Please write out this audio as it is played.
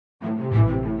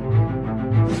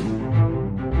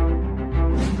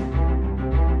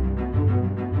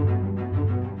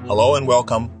Hello and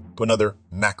welcome to another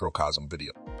macrocosm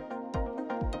video.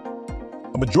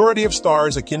 A majority of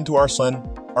stars akin to our Sun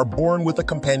are born with a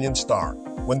companion star.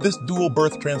 When this dual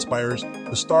birth transpires,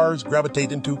 the stars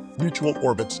gravitate into mutual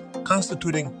orbits,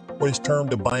 constituting what is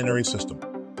termed a binary system.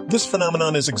 This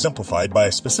phenomenon is exemplified by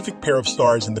a specific pair of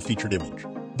stars in the featured image.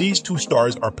 These two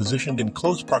stars are positioned in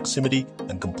close proximity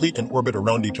and complete an orbit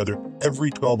around each other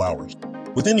every 12 hours.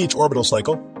 Within each orbital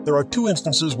cycle, there are two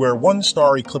instances where one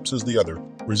star eclipses the other,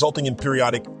 resulting in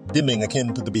periodic dimming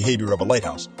akin to the behavior of a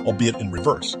lighthouse, albeit in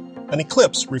reverse. An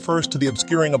eclipse refers to the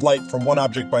obscuring of light from one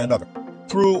object by another.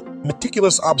 Through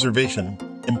meticulous observation,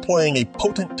 employing a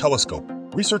potent telescope,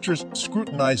 researchers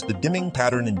scrutinized the dimming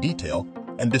pattern in detail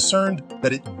and discerned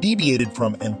that it deviated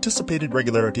from anticipated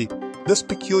regularity. This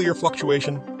peculiar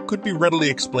fluctuation could be readily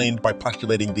explained by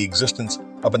postulating the existence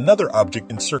of another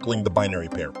object encircling the binary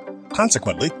pair.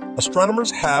 Consequently,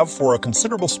 astronomers have, for a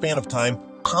considerable span of time,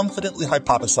 confidently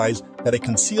hypothesized that a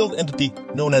concealed entity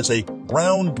known as a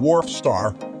brown dwarf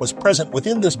star was present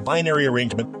within this binary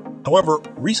arrangement. However,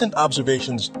 recent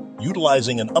observations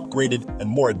utilizing an upgraded and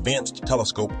more advanced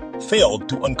telescope failed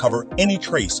to uncover any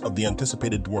trace of the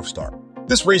anticipated dwarf star.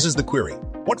 This raises the query: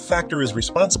 what factor is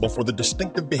responsible for the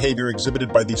distinctive behavior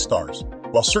exhibited by these stars?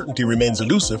 While certainty remains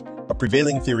elusive, a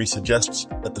prevailing theory suggests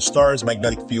that the stars'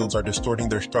 magnetic fields are distorting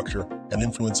their structure and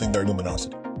influencing their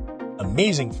luminosity.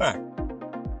 Amazing fact!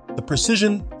 The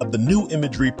precision of the new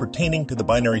imagery pertaining to the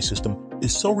binary system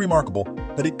is so remarkable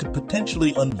that it could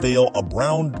potentially unveil a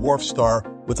brown dwarf star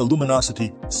with a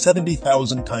luminosity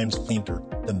 70,000 times fainter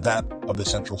than that of the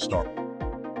central star.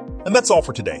 And that's all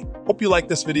for today. Hope you liked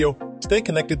this video. Stay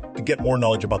connected to get more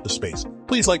knowledge about the space.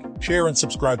 Please like, share, and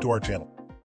subscribe to our channel.